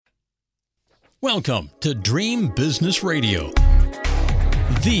Welcome to Dream Business Radio,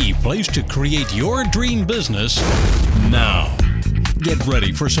 the place to create your dream business now. Get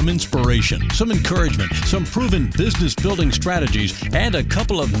ready for some inspiration, some encouragement, some proven business building strategies, and a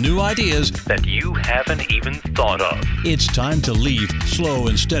couple of new ideas that you haven't even thought of. It's time to leave slow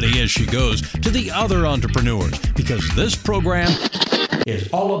and steady as she goes to the other entrepreneurs, because this program is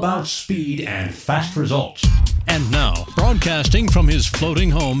all about speed and fast results. And now, broadcasting from his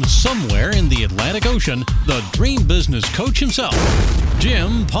floating home somewhere in the Atlantic Ocean, the dream business coach himself,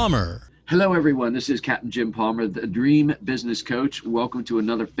 Jim Palmer. Hello, everyone. This is Captain Jim Palmer, the Dream Business Coach. Welcome to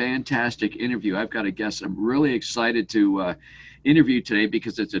another fantastic interview. I've got a guest I'm really excited to interview today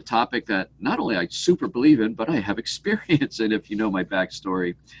because it's a topic that not only I super believe in, but I have experience in, if you know my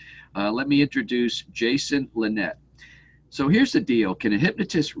backstory. Let me introduce Jason Linett. So here's the deal. Can a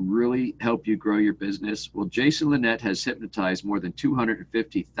hypnotist really help you grow your business? Well, Jason Linett has hypnotized more than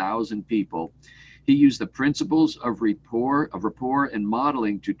 250,000 people. He used the principles of rapport and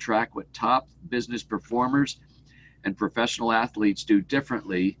modeling to track what top business performers and professional athletes do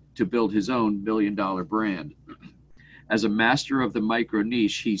differently to build his own million-dollar brand. As a master of the micro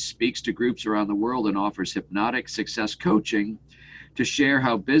niche, he speaks to groups around the world and offers hypnotic success coaching to share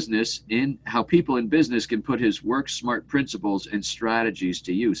how people in business can put his work smart principles and strategies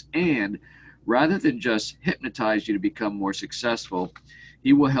to use. And rather than just hypnotize you to become more successful,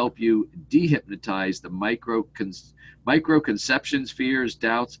 he will help you dehypnotize the micro-conceptions, fears,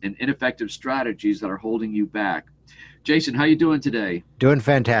 doubts, and ineffective strategies that are holding you back. Jason, how you doing today? Doing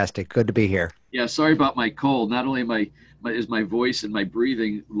fantastic. Good to be here. Yeah, sorry about my cold. Not only is my voice and my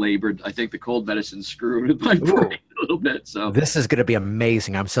breathing labored, I think the cold medicine screwed with my brain a little bit. So this is going to be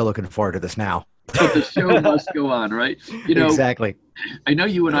amazing. I'm so looking forward to this now. But the show must go on, right? You know, exactly. I know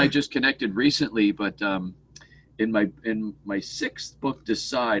you and I just connected recently, but in my sixth book,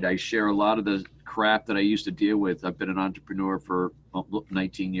 Decide, I share a lot of the crap that I used to deal with. I've been an entrepreneur for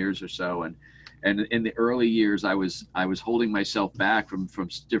 19 years or so, and in the early years, I was holding myself back from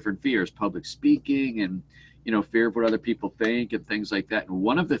different fears, public speaking, and fear of what other people think and things like that. And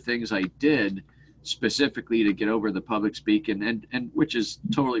one of the things I did specifically to get over the public speaking, and which is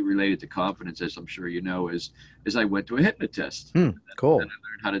totally related to confidence, as I'm sure you know, is I went to a hypnotist. Cool. And I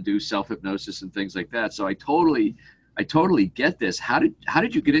learned how to do self-hypnosis and things like that. So I totally get this. How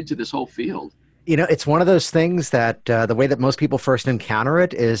did you get into this whole field? It's one of those things that the way that most people first encounter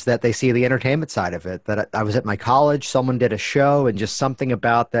it is that they see the entertainment side of it. That I was at my college, someone did a show, and just something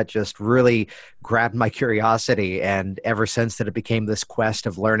about that just really grabbed my curiosity. And ever since that, it became this quest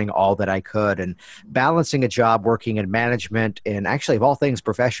of learning all that I could and balancing a job working in management and actually, of all things,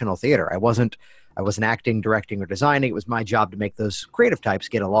 professional theater. I wasn't acting, directing, or designing. It was my job to make those creative types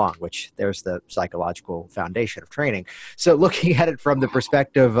get along, which there's the psychological foundation of training. So looking at it from the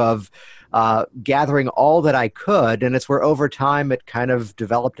perspective of gathering all that I could, and it's where over time it kind of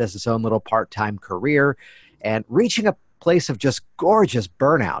developed as its own little part-time career, and reaching a place of just gorgeous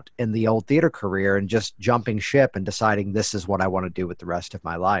burnout in the old theater career and just jumping ship and deciding this is what I want to do with the rest of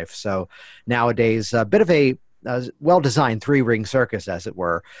my life. So nowadays, a bit of a well-designed three-ring circus, as it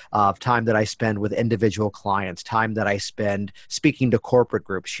were, of time that I spend with individual clients, time that I spend speaking to corporate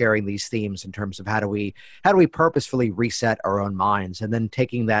groups, sharing these themes in terms of how do we purposefully reset our own minds, and then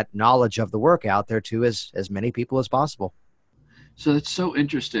taking that knowledge of the work out there to as many people as possible. So that's so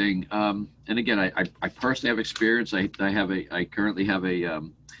interesting. And again, I personally have experience. I currently have a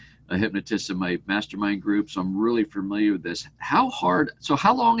hypnotist in my mastermind group, so I'm really familiar with this. How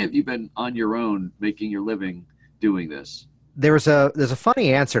long have you been on your own making your living doing this? There's a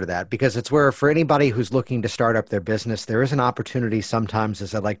funny answer to that, because it's where for anybody who's looking to start up their business, there is an opportunity sometimes,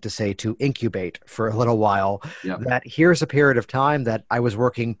 as I like to say, to incubate for a little while. Yep. That here's a period of time that I was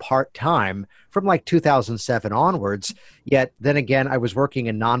working part-time from like 2007 onwards. Yet then again, I was working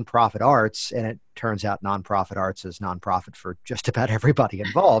in nonprofit arts, and it turns out nonprofit arts is nonprofit for just about everybody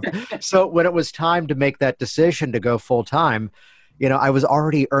involved. So when it was time to make that decision to go full-time, I was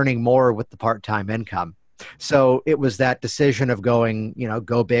already earning more with the part-time income. So it was that decision of going,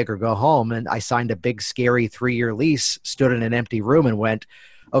 go big or go home. And I signed a big, scary 3-year lease, stood in an empty room and went,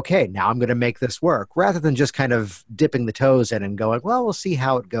 okay, now I'm going to make this work, rather than just kind of dipping the toes in and going, well, we'll see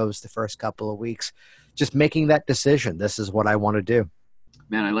how it goes the first couple of weeks. Just making that decision. This is what I want to do.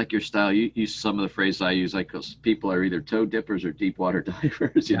 Man, I like your style. You use some of the phrases I use, like people are either toe dippers or deep water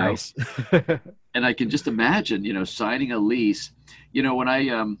divers, Nice. And I can just imagine, signing a lease.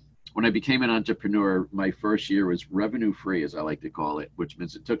 When I became an entrepreneur, my first year was revenue free, as I like to call it, which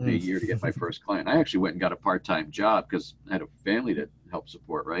means it took me a year to get my first client. I actually went and got a part-time job because I had a family to help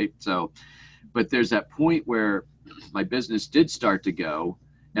support, right? So, but there's that point where my business did start to go,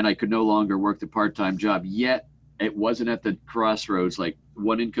 and I could no longer work the part-time job. Yet it wasn't at the crossroads. Like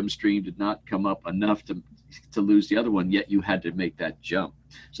one income stream did not come up enough to lose the other one. Yet you had to make that jump.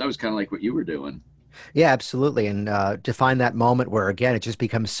 So that was kind of like what you were doing. Yeah, absolutely. And to find that moment where, again, it just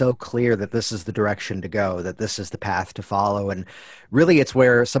becomes so clear that this is the direction to go, that this is the path to follow. And really, it's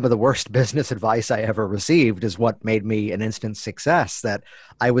where some of the worst business advice I ever received is what made me an instant success, that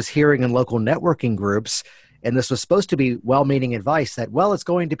I was hearing in local networking groups. And this was supposed to be well-meaning advice that, well, it's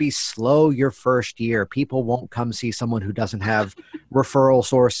going to be slow your first year. People won't come see someone who doesn't have referral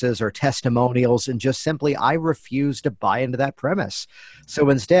sources or testimonials. And just simply, I refuse to buy into that premise. So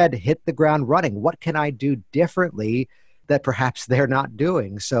instead, hit the ground running. What can I do differently that perhaps they're not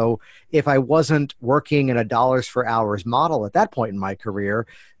doing? So if I wasn't working in a dollars for hours model at that point in my career,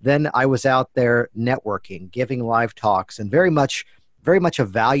 then I was out there networking, giving live talks, and very much a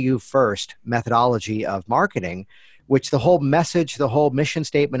value first methodology of marketing, which the whole message, the whole mission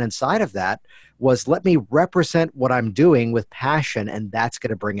statement inside of that was, let me represent what I'm doing with passion, and that's going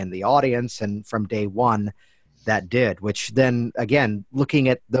to bring in the audience. And from day one, that did, which then again, looking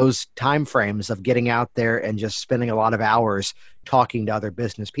at those time frames of getting out there and just spending a lot of hours talking to other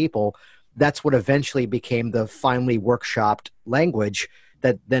business people, that's what eventually became the finely workshopped language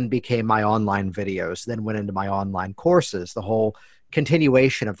that then became my online videos, then went into my online courses, the whole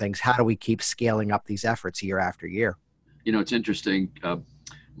continuation of things. How do we keep scaling up these efforts year after year? You know, it's interesting.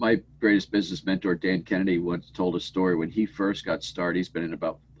 My greatest business mentor, Dan Kennedy, once told a story when he first got started. He's been in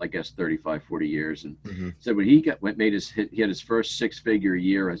about, I guess, 35, 40 years. And said when he he had his first 6-figure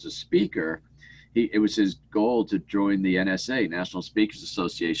year as a speaker, it was his goal to join the NSA, National Speakers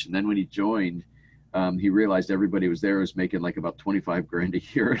Association. Then when he joined, he realized everybody was there was making like about 25 grand a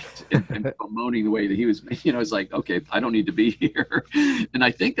year and bemoaning the way that he was, it's like, okay, I don't need to be here. And I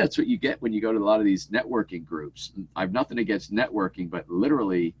think that's what you get when you go to a lot of these networking groups. I have nothing against networking, but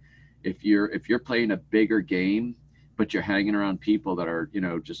literally if you're playing a bigger game, but you're hanging around people that are,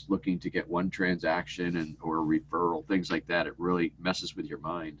 just looking to get one transaction or a referral, things like that, it really messes with your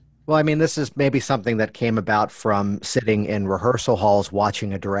mind. Well, I mean, this is maybe something that came about from sitting in rehearsal halls,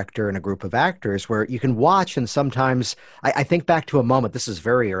 watching a director and a group of actors where you can watch. And sometimes I think back to a moment, this is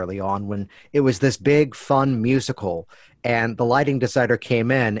very early on, when it was this big, fun musical and the lighting designer came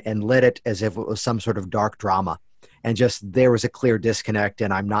in and lit it as if it was some sort of dark drama. And just there was a clear disconnect.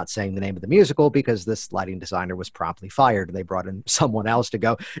 And I'm not saying the name of the musical because this lighting designer was promptly fired. They brought in someone else to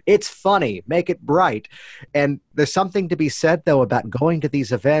go, it's funny, make it bright. And there's something to be said, though, about going to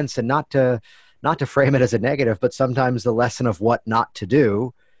these events and not to frame it as a negative, but sometimes the lesson of what not to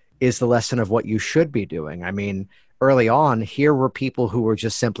do is the lesson of what you should be doing. I mean, early on, here were people who were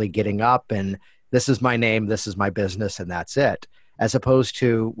just simply getting up and this is my name, this is my business, and that's it. As opposed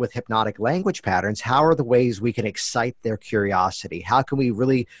to with hypnotic language patterns, how are the ways we can excite their curiosity? How can we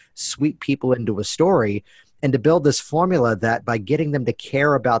really sweep people into a story and to build this formula that by getting them to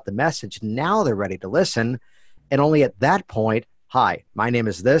care about the message, now they're ready to listen. And only at that point, hi, my name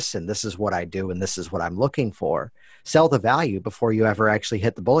is this, and this is what I do, and this is what I'm looking for. Sell the value before you ever actually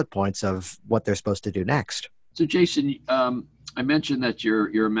hit the bullet points of what they're supposed to do next. So Jason, I mentioned that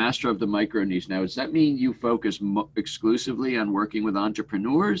you're a master of the micro niche. Now, does that mean you focus exclusively on working with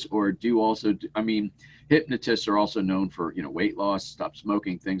entrepreneurs, or do you also? Hypnotists are also known for weight loss, stop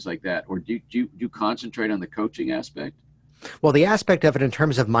smoking, things like that. Or do you concentrate on the coaching aspect? Well, the aspect of it in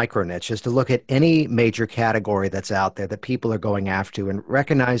terms of micro niche is to look at any major category that's out there that people are going after and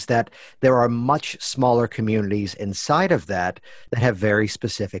recognize that there are much smaller communities inside of that have very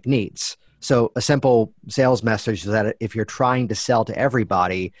specific needs. So a simple sales message is that if you're trying to sell to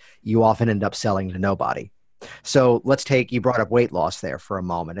everybody, you often end up selling to nobody. So let's take, you brought up weight loss there for a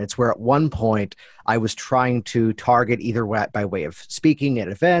moment. It's where at one point I was trying to target either by way of speaking at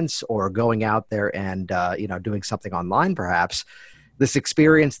events or going out there and, doing something online perhaps, this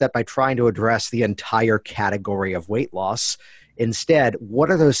experience that by trying to address the entire category of weight loss, instead,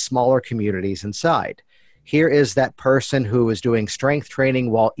 what are those smaller communities inside? Here is that person who is doing strength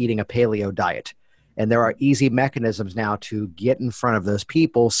training while eating a paleo diet. And there are easy mechanisms now to get in front of those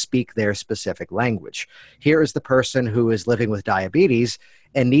people, speak their specific language. Here is the person who is living with diabetes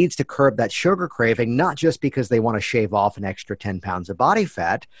and needs to curb that sugar craving, not just because they want to shave off an extra 10 pounds of body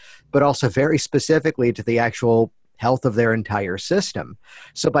fat, but also very specifically to the actual health of their entire system.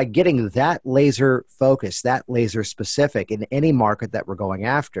 So by getting that laser focus, that laser specific in any market that we're going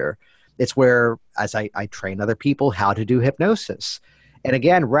after, it's where, as I train other people how to do hypnosis. And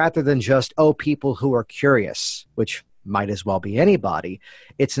again, rather than just, people who are curious, which might as well be anybody,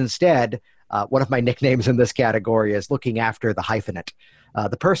 it's instead, one of my nicknames in this category is looking after the hyphenate,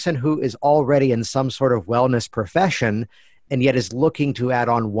 the person who is already in some sort of wellness profession and yet is looking to add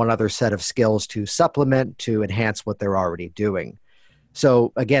on one other set of skills to supplement, to enhance what they're already doing.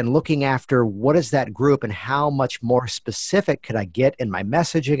 So again, looking after what is that group and how much more specific could I get in my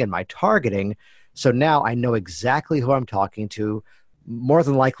messaging and my targeting. So now I know exactly who I'm talking to, more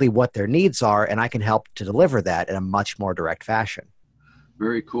than likely what their needs are, and I can help to deliver that in a much more direct fashion.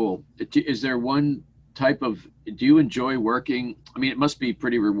 Very cool. Is there one type of, do you enjoy working? I mean, it must be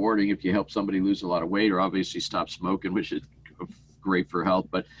pretty rewarding if you help somebody lose a lot of weight or obviously stop smoking, which is great for health.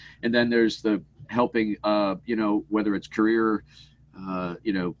 But, and then there's the helping, whether it's career,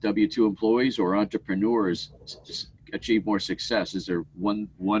 W-2 employees or entrepreneurs just achieve more success. Is there one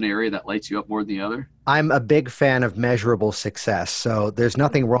area that lights you up more than the other? I'm a big fan of measurable success. So there's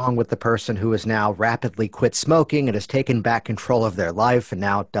nothing wrong with the person who has now rapidly quit smoking and has taken back control of their life and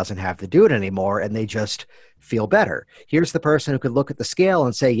now doesn't have to do it anymore, and they just feel better. Here's the person who could look at the scale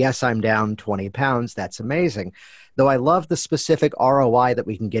and say, yes, I'm down 20 pounds. That's amazing. Though I love the specific ROI that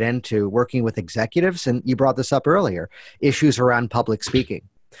we can get into working with executives, and you brought this up earlier, issues around public speaking.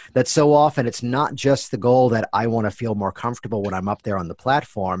 That so often it's not just the goal that I want to feel more comfortable when I'm up there on the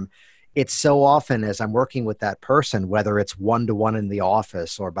platform. It's so often as I'm working with that person, whether it's one-to-one in the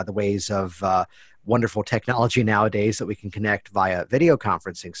office or by the ways of wonderful technology nowadays that we can connect via video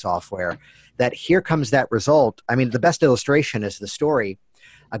conferencing software, that here comes that result. I mean, the best illustration is the story.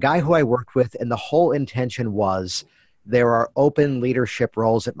 A guy who I worked with, and the whole intention was there are open leadership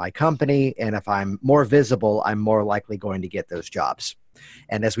roles at my company, and if I'm more visible, I'm more likely going to get those jobs.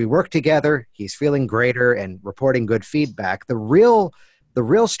 And as we work together, he's feeling greater and reporting good feedback. The real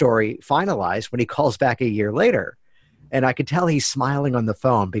story finalized when he calls back a year later. And I could tell he's smiling on the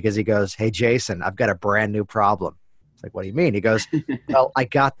phone because he goes, hey, Jason, I've got a brand new problem. It's like, what do you mean? He goes, well, I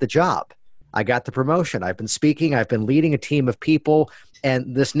got the job. I got the promotion. I've been speaking. I've been leading a team of people.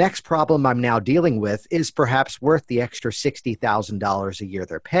 And this next problem I'm now dealing with is perhaps worth the extra $60,000 a year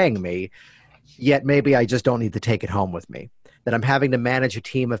they're paying me. Yet maybe I just don't need to take it home with me. That I'm having to manage a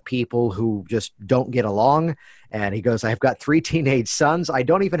team of people who just don't get along. And he goes, I've got 3 teenage sons. I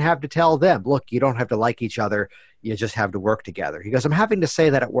don't even have to tell them, look, you don't have to like each other. You just have to work together. He goes, I'm having to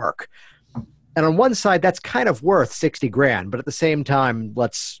say that at work. And on one side, that's kind of worth 60 grand. But at the same time,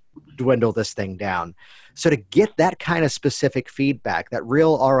 let's dwindle this thing down. So to get that kind of specific feedback, that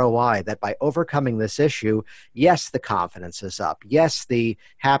real ROI, that by overcoming this issue, yes, the confidence is up. Yes, the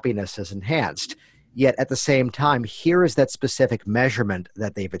happiness is enhanced. Yet at the same time, here is that specific measurement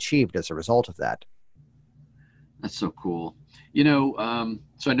that they've achieved as a result of that. That's so cool.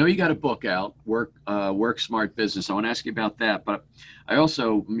 So I know you got a book out, Work Smart Business. I want to ask you about that. But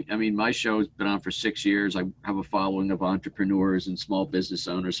my show's been on for 6 years. I have a following of entrepreneurs and small business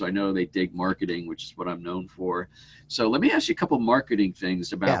owners. So I know they dig marketing, which is what I'm known for. So let me ask you a couple marketing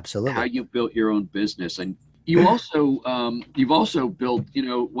things about how you built your own business. And you've also built,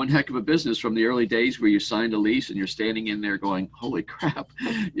 one heck of a business from the early days where you signed a lease and you're standing in there going, holy crap,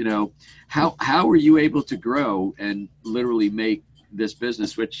 how were you able to grow and literally make this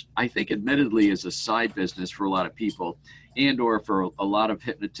business, which I think admittedly is a side business for a lot of people, and or for a lot of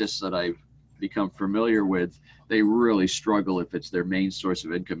hypnotists that I've become familiar with, they really struggle if it's their main source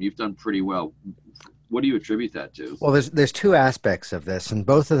of income. You've done pretty well. What do you attribute that to? Well, there's 2 aspects of this, and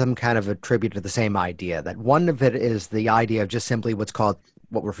both of them kind of attribute to the same idea. That one of it is the idea of just simply what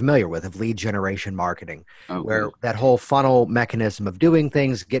we're familiar with, of lead generation marketing, where that whole funnel mechanism of doing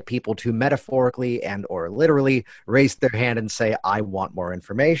things, get people to metaphorically and or literally raise their hand and say, I want more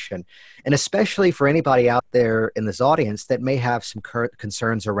information. And especially for anybody out there in this audience that may have some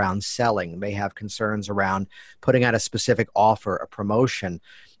concerns around selling, may have concerns around putting out a specific offer, a promotion.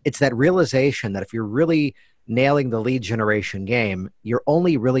 It's that realization that if you're really nailing the lead generation game, you're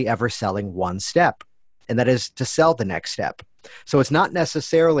only really ever selling one step, and that is to sell the next step. So it's not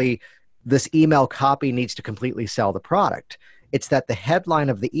necessarily this email copy needs to completely sell the product. It's that the headline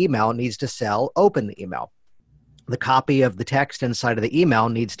of the email needs to sell, open the email. The copy of the text inside of the email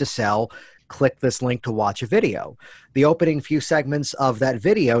needs to sell, click this link to watch a video. The opening few segments of that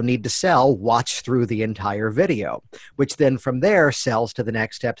video need to sell, watch through the entire video, which then from there sells to the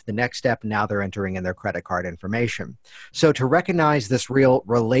next step, now they're entering in their credit card information. So to recognize this real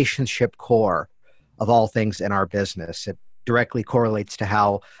relationship core of all things in our business, it directly correlates to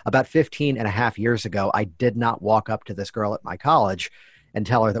how about 15 and a half years ago, I did not walk up to this girl at my college and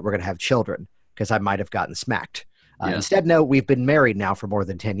tell her that we're going to have children because I might have gotten smacked. Instead, no, we've been married now for more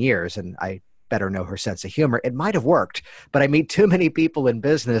than 10 years, and I better know her sense of humor. It might have worked, but I meet too many people in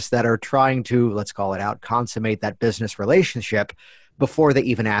business that are trying to, let's call it out, consummate that business relationship before they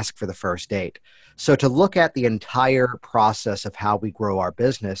even ask for the first date. So to look at the entire process of how we grow our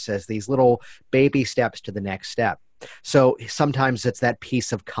business as these little baby steps to the next step. So sometimes it's that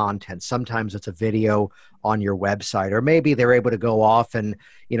piece of content. Sometimes it's a video on your website, or maybe they're able to go off and,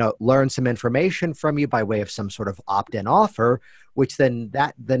 learn some information from you by way of some sort of opt-in offer, which then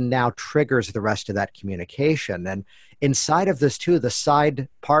now triggers the rest of that communication. And inside of this too, the side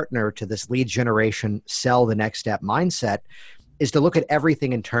partner to this lead generation, sell the next step mindset is to look at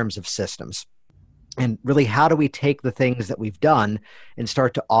everything in terms of systems. And really, how do we take the things that we've done and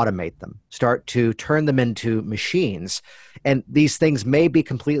start to automate them, start to turn them into machines? And these things may be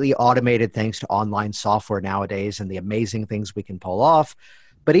completely automated thanks to online software nowadays and the amazing things we can pull off.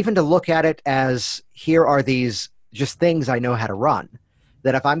 But even to look at it as, here are these just things I know how to run,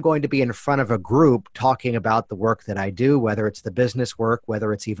 that if I'm going to be in front of a group talking about the work that I do, whether it's the business work,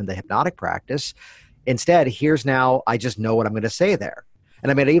 whether it's even the hypnotic practice, instead, here's now, I just know what I'm going to say there. And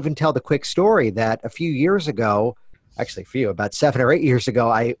I'm going to even tell the quick story that a few years ago, about 7 or 8 years ago,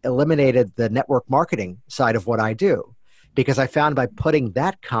 I eliminated the network marketing side of what I do, because I found by putting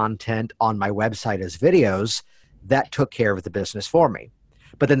that content on my website as videos, that took care of the business for me.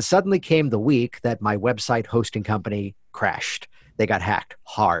 But then suddenly came the week that my website hosting company crashed. They got hacked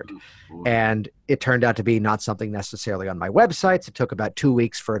hard. And it turned out to be not something necessarily on my websites. It took about 2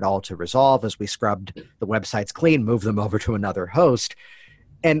 weeks for it all to resolve as we scrubbed the websites clean, moved them over to another host.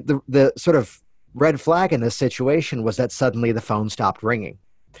 And the sort of red flag in this situation was that suddenly the phone stopped ringing.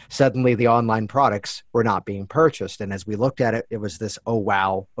 Suddenly the online products were not being purchased. And as we looked at it, it was this, oh,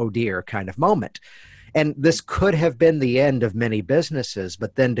 wow, oh, dear kind of moment. And this could have been the end of many businesses,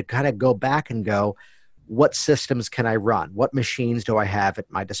 but then to kind of go back and go, what systems can I run? What machines do I have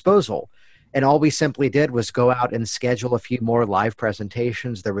at my disposal? And all we simply did was go out and schedule a few more live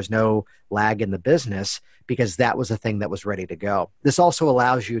presentations. There was no lag in the business because that was a thing that was ready to go. This also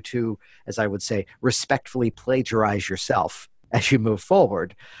allows you to, as I would say, respectfully plagiarize yourself as you move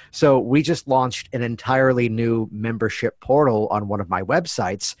forward. So we just launched an entirely new membership portal on one of my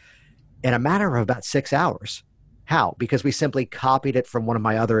websites in a matter of about 6 hours. How? Because we simply copied it from one of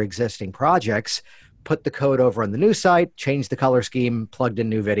my other existing projects, put the code over on the new site, changed the color scheme, plugged in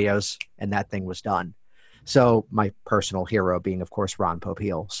new videos, and that thing was done. So my personal hero being, of course, Ron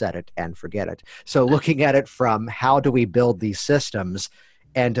Popeil, set it and forget it. So looking at it from how do we build these systems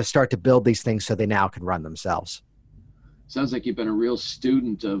and to start to build these things so they now can run themselves. Sounds like you've been a real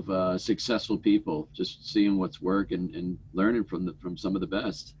student of successful people, just seeing what's work and learning from some of the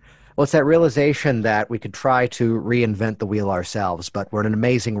best. Well, it's that realization that we could try to reinvent the wheel ourselves, but we're in an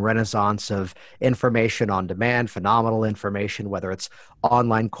amazing renaissance of information on demand, phenomenal information, whether it's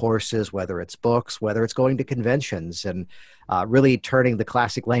online courses, whether it's books, whether it's going to conventions, and really turning the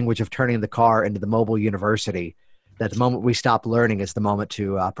classic language of turning the car into the mobile university, that the moment we stop learning is the moment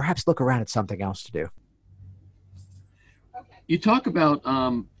to perhaps look around at something else to do. You talk about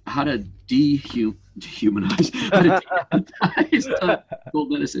how to dehumanize, how to dehypnotize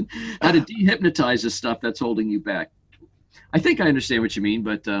old medicine, how to dehypnotize the stuff that's holding you back. I think I understand what you mean,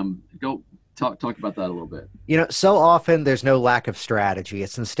 but go talk about that a little bit. So often there's no lack of strategy.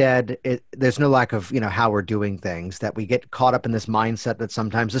 It's instead, there's no lack of, how we're doing things, that we get caught up in this mindset that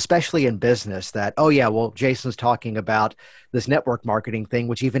sometimes, especially in business, that, oh yeah, well, Jason's talking about this network marketing thing,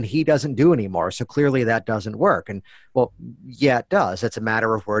 which even he doesn't do anymore. So clearly that doesn't work. And well, yeah, it does. It's a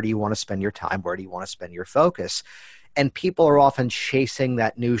matter of where do you want to spend your time? Where do you want to spend your focus? And people are often chasing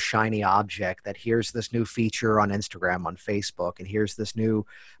that new shiny object, that here's this new feature on Instagram, on Facebook, and here's this new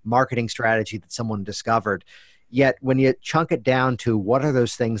marketing strategy that someone discovered. Yet when you chunk it down to what are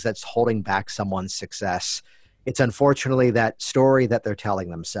those things that's holding back someone's success, it's unfortunately that story that they're telling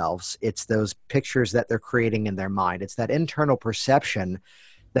themselves. It's those pictures that they're creating in their mind. It's that internal perception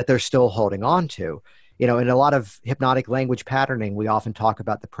that they're still holding on to. In a lot of hypnotic language patterning, we often talk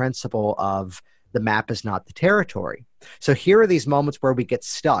about the principle of the map is not the territory. So here are these moments where we get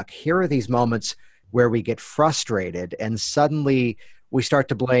stuck. Here are these moments where we get frustrated and suddenly we start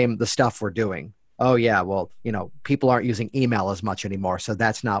to blame the stuff we're doing. Oh yeah, well, people aren't using email as much anymore, so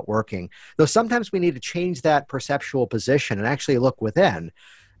that's not working. Though sometimes we need to change that perceptual position and actually look within.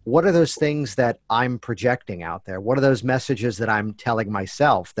 What are those things that I'm projecting out there? What are those messages that I'm telling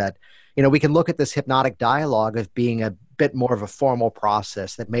myself that, we can look at this hypnotic dialogue of being a bit more of a formal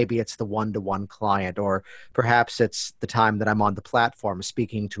process, that maybe it's the one-to-one client, or perhaps it's the time that I'm on the platform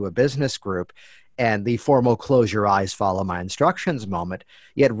speaking to a business group and the formal close your eyes, follow my instructions moment.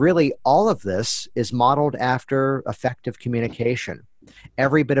 Yet really all of this is modeled after effective communication.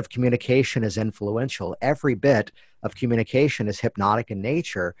 Every bit of communication is influential. Every bit of communication is hypnotic in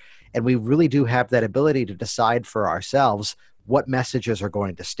nature. And we really do have that ability to decide for ourselves what messages are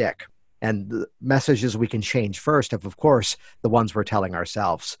going to stick. And the messages we can change first of course, the ones we're telling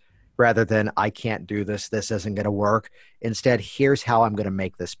ourselves. rather than I can't do this, this isn't going to work. Instead, here's how I'm going to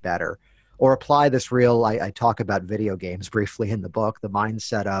make this better. Or apply this real, I talk about video games briefly in the book, the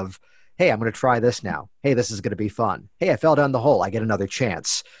mindset of, hey, I'm going to try this now. Hey, this is going to be fun. Hey, I fell down the hole. I get another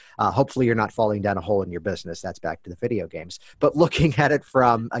chance. Hopefully you're not falling down a hole in your business. That's back to the video games. But looking at it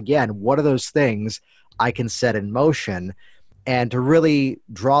from, again, what are those things I can set in motion, and to really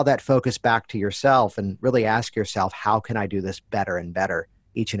draw that focus back to yourself and really ask yourself, how can I do this better and better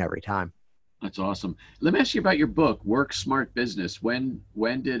each and every time? That's awesome. Let me ask you about your book, Work Smart Business. When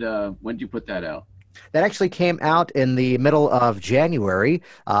did you put that out? That actually came out in the middle of January.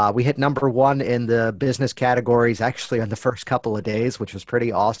 We hit #1 in the business categories actually on the first couple of days, which was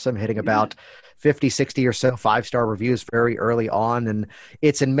pretty awesome, hitting about 50, 60 or so 5-star reviews very early on. And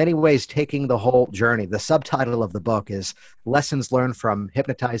it's in many ways taking the whole journey. The subtitle of the book is Lessons Learned from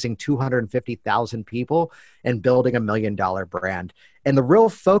Hypnotizing 250,000 People and Building a $1 Million Brand. And the real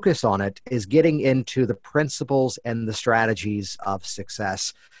focus on it is getting into the principles and the strategies of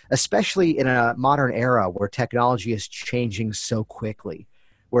success, especially in a modern era where technology is changing so quickly,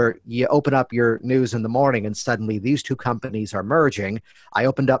 where you open up your news in the morning and suddenly these two companies are merging. I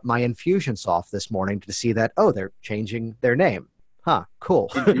opened up my Infusionsoft this morning to see that, oh, they're changing their name. Huh, cool.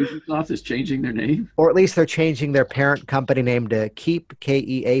 Infusionsoft is changing their name? Or at least they're changing their parent company name to Keep,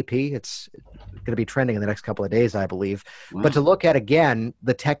 K-E-A-P. It's going to be trending in the next couple of days, I believe. Wow. But to look at, again,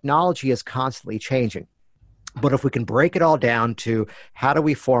 the technology is constantly changing. But if we can break it all down to how do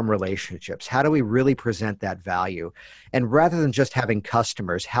we form relationships? How do we really present that value? And rather than just having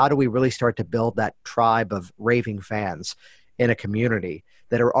customers, how do we really start to build that tribe of raving fans in a community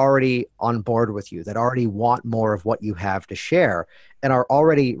that are already on board with you, that already want more of what you have to share and are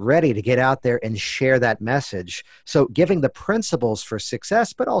already ready to get out there and share that message? So giving the principles for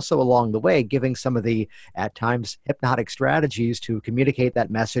success, but also along the way, giving some of the, at times, hypnotic strategies to communicate that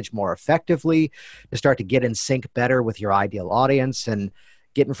message more effectively, to start to get in sync better with your ideal audience and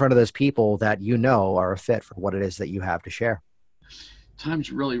get in front of those people that you know are a fit for what it is that you have to share.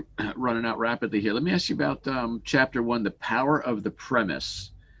 Time's really running out rapidly here. Let me ask you about chapter 1, the power of the premise.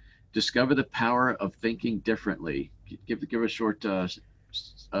 Discover the power of thinking differently. Give a short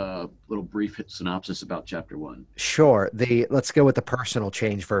little brief synopsis about chapter 1. Sure. Let's go with the personal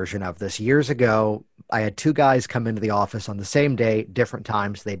change version of this. Years ago, I had two guys come into the office on the same day, different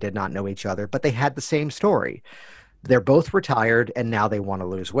times. They did not know each other, but they had the same story. They're both retired, and now they want to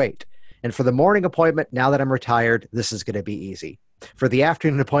lose weight. And for the morning appointment, now that I'm retired, this is going to be easy. For the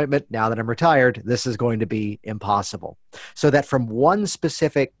afternoon appointment, now that I'm retired, this is going to be impossible. So that from one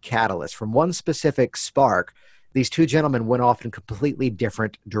specific catalyst, from one specific spark, these two gentlemen went off in completely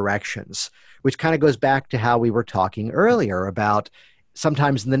different directions, which kind of goes back to how we were talking earlier about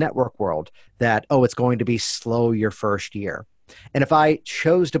sometimes in the network world that, oh, it's going to be slow your first year. And if I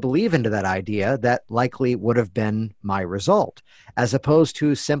chose to believe into that idea, that likely would have been my result, as opposed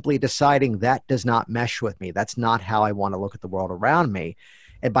to simply deciding that does not mesh with me. That's not how I want to look at the world around me.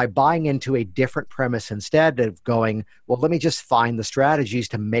 And by buying into a different premise instead of going, well, let me just find the strategies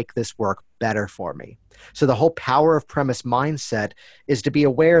to make this work better for me. So the whole power of premise mindset is to be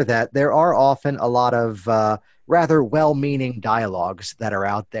aware that there are often a lot of rather well-meaning dialogues that are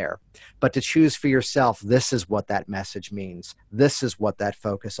out there. But to choose for yourself, this is what that message means. This is what that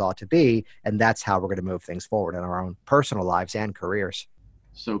focus ought to be. And that's how we're going to move things forward in our own personal lives and careers.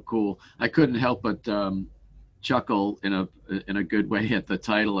 So cool. I couldn't help but chuckle in a good way at the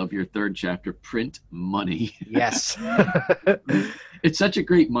title of your third chapter, Print Money. Yes. It's such a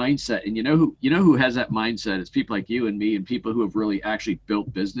great mindset. And you know who has that mindset? It's people like you and me and people who have really actually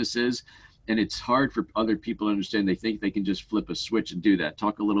built businesses. And it's hard for other people to understand. They think they can just flip a switch and do that.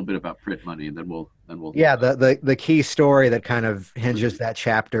 Talk a little bit about Print Money, and then we'll. Yeah, the key story that kind of hinges that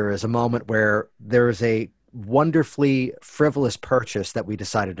chapter is a moment where there is a wonderfully frivolous purchase that we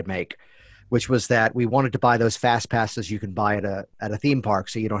decided to make, which was that we wanted to buy those fast passes you can buy at a theme park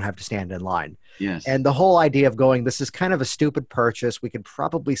so you don't have to stand in line. Yes. And the whole idea of going, this is kind of a stupid purchase. We could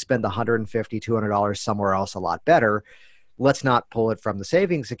probably spend $150, $200 somewhere else a lot better. Let's not pull it from the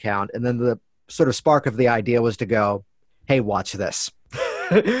savings account. And then the sort of spark of the idea was to go, hey, watch this.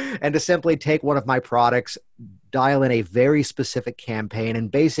 And to simply take one of my products, dial in a very specific campaign, and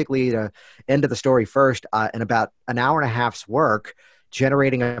basically to end of the story first, in about an hour and a half's work,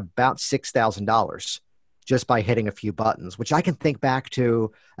 generating about $6,000 just by hitting a few buttons, which I can think back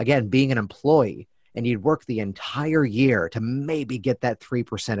to, again, being an employee. And you'd work the entire year to maybe get that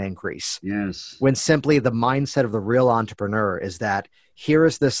 3% increase. Yes. When simply the mindset of the real entrepreneur is that here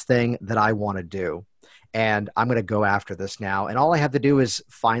is this thing that I want to do, and I'm going to go after this now. And all I have to do is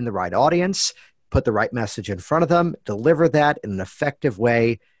find the right audience, put the right message in front of them, deliver that in an effective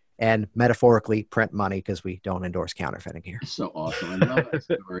way, and metaphorically print money because we don't endorse counterfeiting here. So awesome. I love that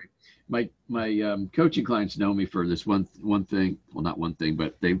story. My coaching clients know me for this one thing. Well, not one thing,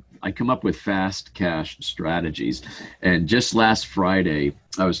 but I come up with fast cash strategies. And just last Friday,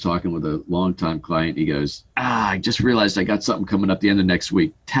 I was talking with a longtime client. He goes, I just realized I got something coming up the end of next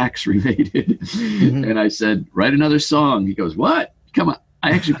week, tax related. Mm-hmm. And I said, write another song. He goes, what? Come on.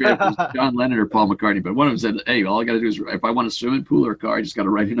 I actually forget if it was John Lennon or Paul McCartney, but one of them said, hey, all I got to do is, if I want a swimming pool or a car, I just got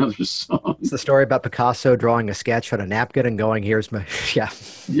to write another song. It's the story about Picasso drawing a sketch on a napkin and going, here's my, yeah.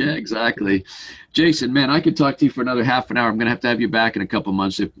 Yeah, exactly. Jason, man, I could talk to you for another half an hour. I'm going to have you back in a couple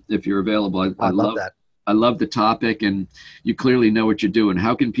months if you're available. I love that. I love the topic, and you clearly know what you're doing.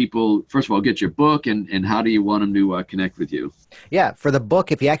 How can people, first of all, get your book, and how do you want them to connect with you? Yeah, for the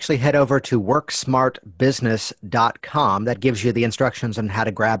book, if you actually head over to worksmartbusiness.com, that gives you the instructions on how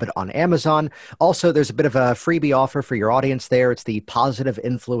to grab it on Amazon. Also, there's a bit of a freebie offer for your audience there. It's the Positive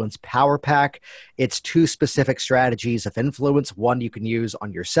Influence Power Pack. It's 2 specific strategies of influence, one you can use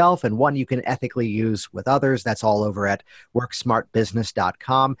on yourself and one you can ethically use with others. That's all over at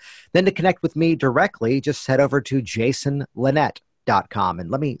worksmartbusiness.com. Then to connect with me directly, just head over to jasonlinett.com. And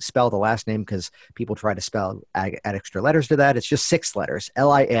let me spell the last name because people try to add extra letters to that. It's just 6 letters,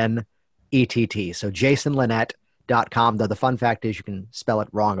 Linett. So jasonlinett.com. Though the fun fact is you can spell it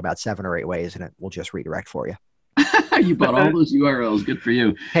wrong about 7 or 8 ways and it will just redirect for you. You bought all those URLs. Good for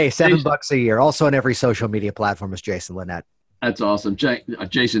you. Hey, $7 a year. Also on every social media platform is Jason Linett. That's awesome.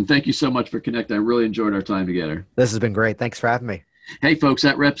 Jason, thank you so much for connecting. I really enjoyed our time together. This has been great. Thanks for having me. Hey, folks,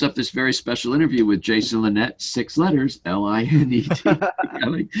 that wraps up this very special interview with Jason Linett, 6 letters, Linett.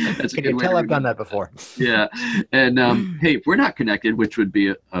 That's Can you tell I've done that before? Yeah. And hey, if we're not connected, which would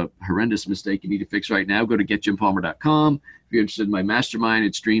be a horrendous mistake you need to fix right now, go to getjimpalmer.com. If you're interested in my mastermind,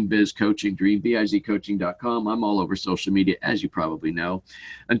 it's Dream Biz Coaching, dreambizcoaching.com. I'm all over social media, as you probably know.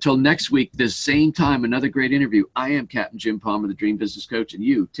 Until next week, this same time, another great interview. I am Captain Jim Palmer, the Dream Business Coach, and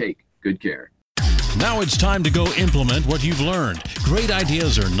you take good care. Now it's time to go implement what you've learned. Great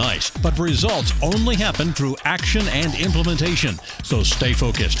ideas are nice, but results only happen through action and implementation. So stay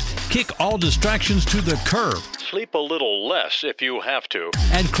focused. Kick all distractions to the curb. Sleep a little less if you have to.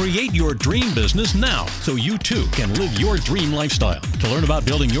 And create your dream business now so you too can live your dream lifestyle. To learn about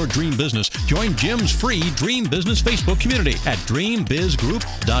building your dream business, join Jim's free Dream Business Facebook community at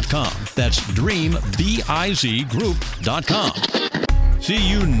dreambizgroup.com. That's dreambizgroup.com. See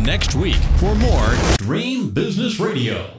you next week for more Dream Business Radio.